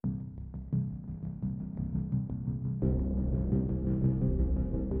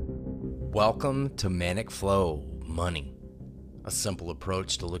Welcome to Manic Flow Money, a simple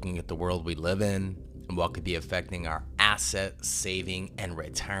approach to looking at the world we live in and what could be affecting our asset, saving, and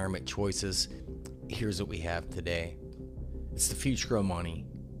retirement choices. Here's what we have today. It's the future of money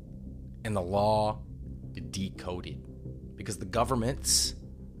and the law decoded because the governments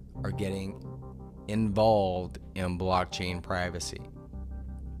are getting involved in blockchain privacy.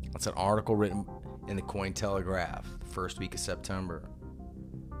 That's an article written in the Cointelegraph, the first week of September.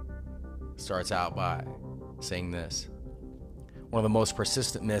 Starts out by saying this: one of the most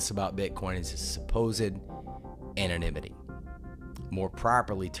persistent myths about Bitcoin is its supposed anonymity, more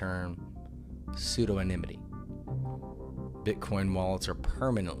properly termed pseudonymity. Bitcoin wallets are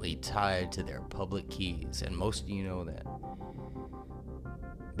permanently tied to their public keys, and most of you know that.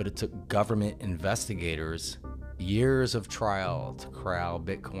 But it took government investigators years of trial to corral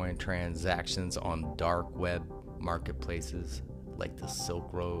Bitcoin transactions on dark web marketplaces like the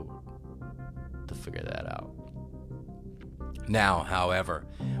Silk Road to figure that out. Now, however,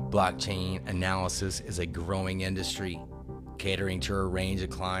 blockchain analysis is a growing industry, catering to a range of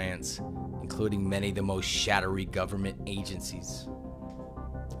clients, including many of the most shadowy government agencies.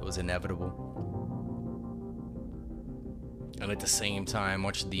 It was inevitable. And at the same time,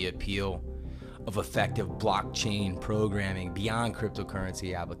 much of the appeal of effective blockchain programming beyond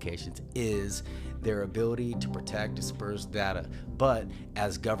cryptocurrency applications is their ability to protect dispersed data. But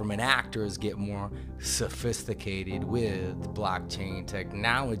as government actors get more sophisticated with blockchain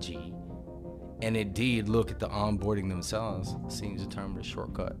technology and indeed look at the onboarding themselves, seems determined to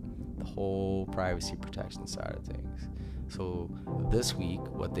shortcut the whole privacy protection side of things. So this week,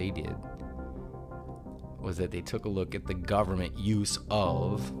 what they did was that they took a look at the government use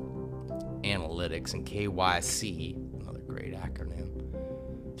of analytics and KYC, another great acronym,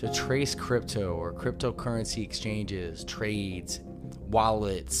 to trace crypto or cryptocurrency exchanges, trades,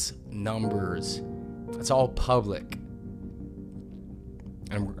 wallets, numbers. It's all public.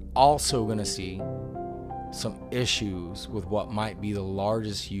 And we're also going to see some issues with what might be the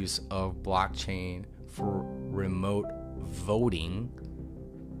largest use of blockchain for remote voting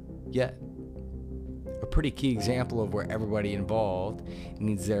yet. A pretty key example of where everybody involved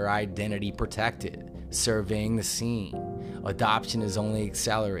needs their identity protected, surveying the scene. Adoption is only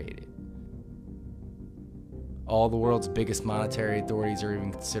accelerated. All the world's biggest monetary authorities are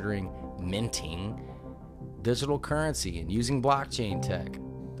even considering minting digital currency and using blockchain tech.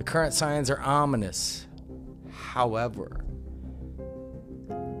 The current signs are ominous, however,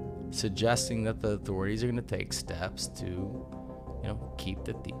 suggesting that the authorities are going to take steps to keep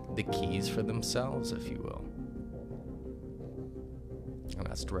the keys for themselves, if you will. And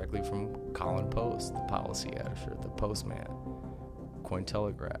that's directly from Colin Post, the policy editor, the Postman,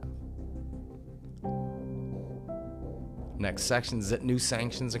 Cointelegraph. Next section is that new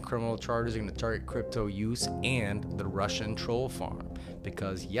sanctions and criminal charges are going to target crypto use and the Russian troll farm.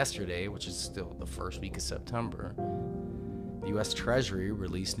 Because yesterday, which is still the first week of September, the U.S. Treasury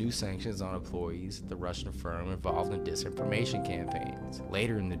released new sanctions on employees at the Russian firm involved in disinformation campaigns.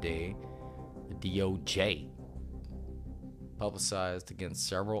 Later in the day, the DOJ publicized against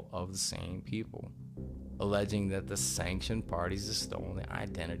several of the same people, alleging that the sanctioned parties have stolen the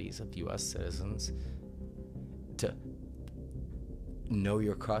identities of U.S. citizens to know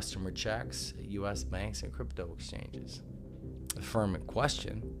your customer checks at U.S. banks and crypto exchanges. The firm in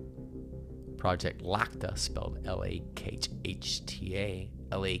question, Project Lakta, spelled L-A-K-H-T-A,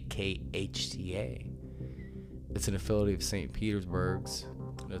 it's an affiliate of St. Petersburg's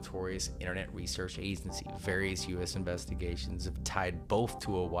notorious Internet Research Agency. Various U.S. investigations have tied both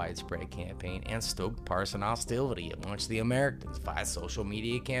to a widespread campaign and stoked partisan hostility amongst the Americans via social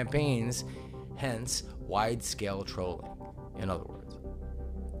media campaigns, hence wide-scale trolling. In other words,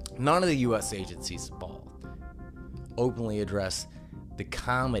 none of the U.S. agencies involved openly address the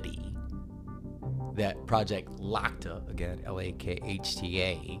comedy that Project Lakta, again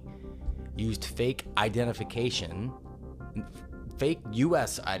L-A-K-H-T-A, used fake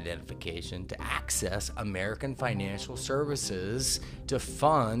U.S. identification to access American financial services to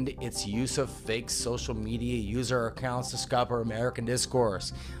fund its use of fake social media user accounts to scupper American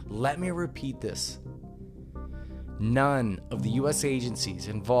discourse. Let me repeat this. None of the U.S. agencies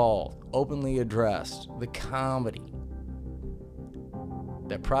involved openly addressed the comedy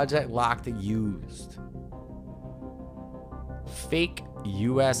that Project Lakta used fake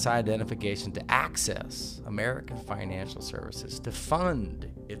U.S. identification to access American financial services to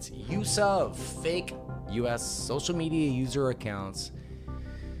fund its use of fake U.S. social media user accounts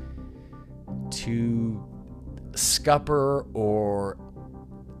to scupper or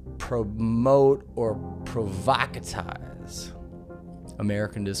promote or provocatize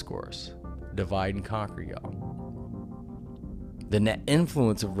American discourse. divide and conquer, y'all. The net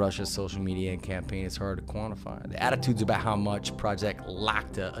influence of Russia's social media and campaign is hard to quantify. The attitudes about how much Project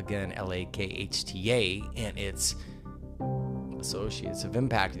Lakhta, again Lakhta, and its associates have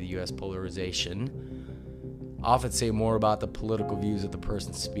impacted the U.S. polarization often say more about the political views of the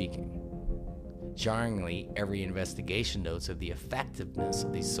person speaking. Jarringly, every investigation notes of the effectiveness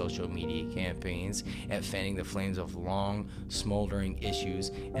of these social media campaigns at fanning the flames of long, smoldering issues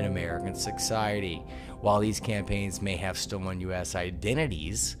in American society. While these campaigns may have stolen U.S.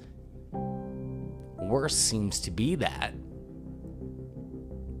 identities, worse seems to be that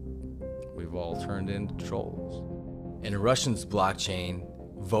we've all turned into trolls. In Russia's blockchain,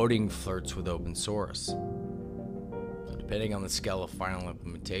 voting flirts with open source. Depending on the scale of final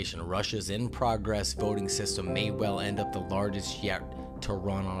implementation, Russia's in-progress voting system may well end up the largest yet to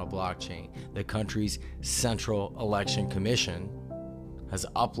run on a blockchain. The country's Central Election Commission has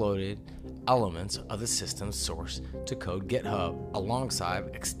uploaded elements of the system's source to code GitHub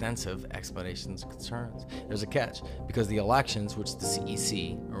alongside extensive explanations and concerns. There's a catch, because the elections, which the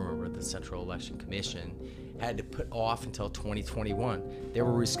CEC, remember the Central Election Commission, had to put off until 2021. They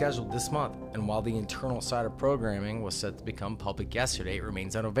were rescheduled this month, and while the internal side of programming was set to become public yesterday, it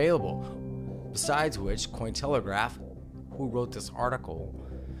remains unavailable. Besides which, Cointelegraph, who wrote this article,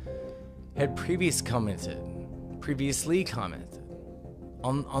 had previously commented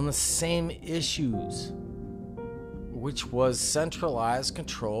on the same issues, which was centralized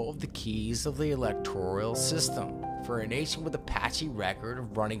control of the keys of the electoral system. For a nation with a patchy record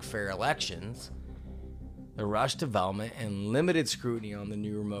of running fair elections, the rush development and limited scrutiny on the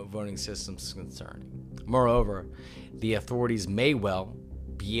new remote voting systems is concerning. Moreover, the authorities may well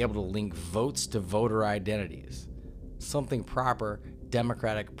be able to link votes to voter identities, something proper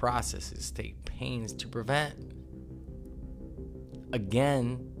democratic processes take pains to prevent.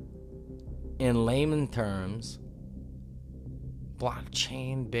 Again, in layman terms,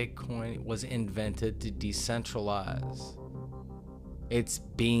 blockchain Bitcoin was invented to decentralize. It's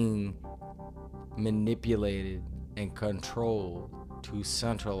being manipulated and controlled to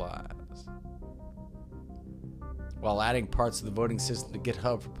centralize. While adding parts of the voting system to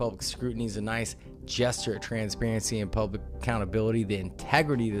GitHub for public scrutiny is a nice gesture of transparency and public accountability, the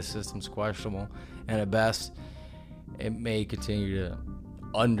integrity of the system is questionable, and at best, it may continue to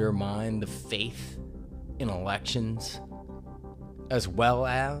undermine the faith in elections as well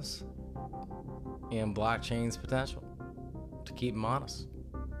as in blockchain's potential to keep them honest.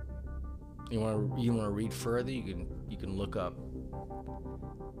 You want to read further? You can look up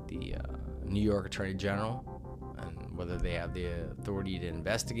the New York Attorney General and whether they have the authority to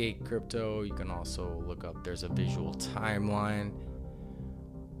investigate crypto. You can also look up. There's a visual timeline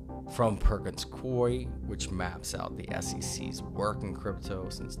from Perkins Coie, which maps out the SEC's work in crypto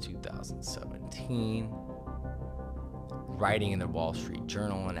since 2017. Writing in the Wall Street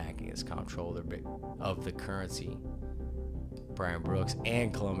Journal and acting as comptroller of the currency, Brian Brooks,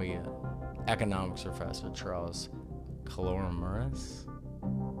 and Columbia economics professor Charles Calomiris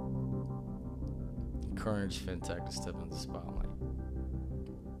encourage fintech to step into the spotlight.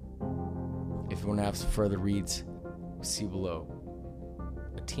 If you want to have some further reads, see below.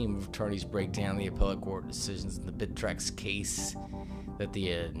 A team of attorneys break down the appellate court decisions in the Bittrex case that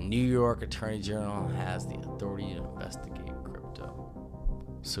the New York Attorney General has the authority to investigate crypto.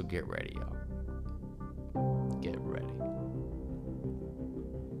 So get ready, y'all. Get ready.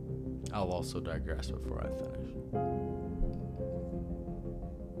 I'll also digress before I finish.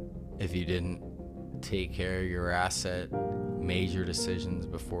 If you didn't take care of your asset major decisions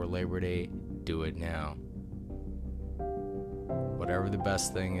before Labor Day, do it now. Whatever the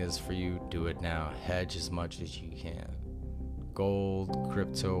best thing is for you, do it now. Hedge as much as you can. Gold,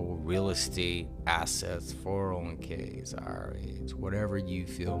 crypto, real estate, assets, 401ks, IRAs, whatever you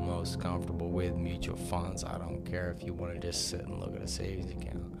feel most comfortable with, mutual funds. I don't care if you want to just sit and look at a savings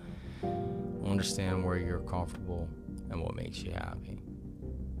account. Understand where you're comfortable and what makes you happy.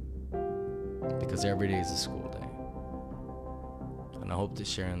 Because every day is a school day. And I hope that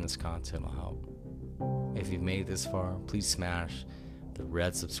sharing this content will help. If you've made it this far, please smash the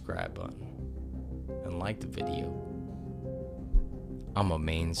red subscribe button and like the video. I'm a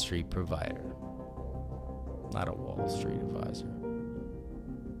Main Street provider, not a Wall Street advisor.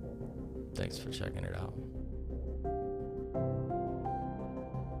 Thanks for checking it out.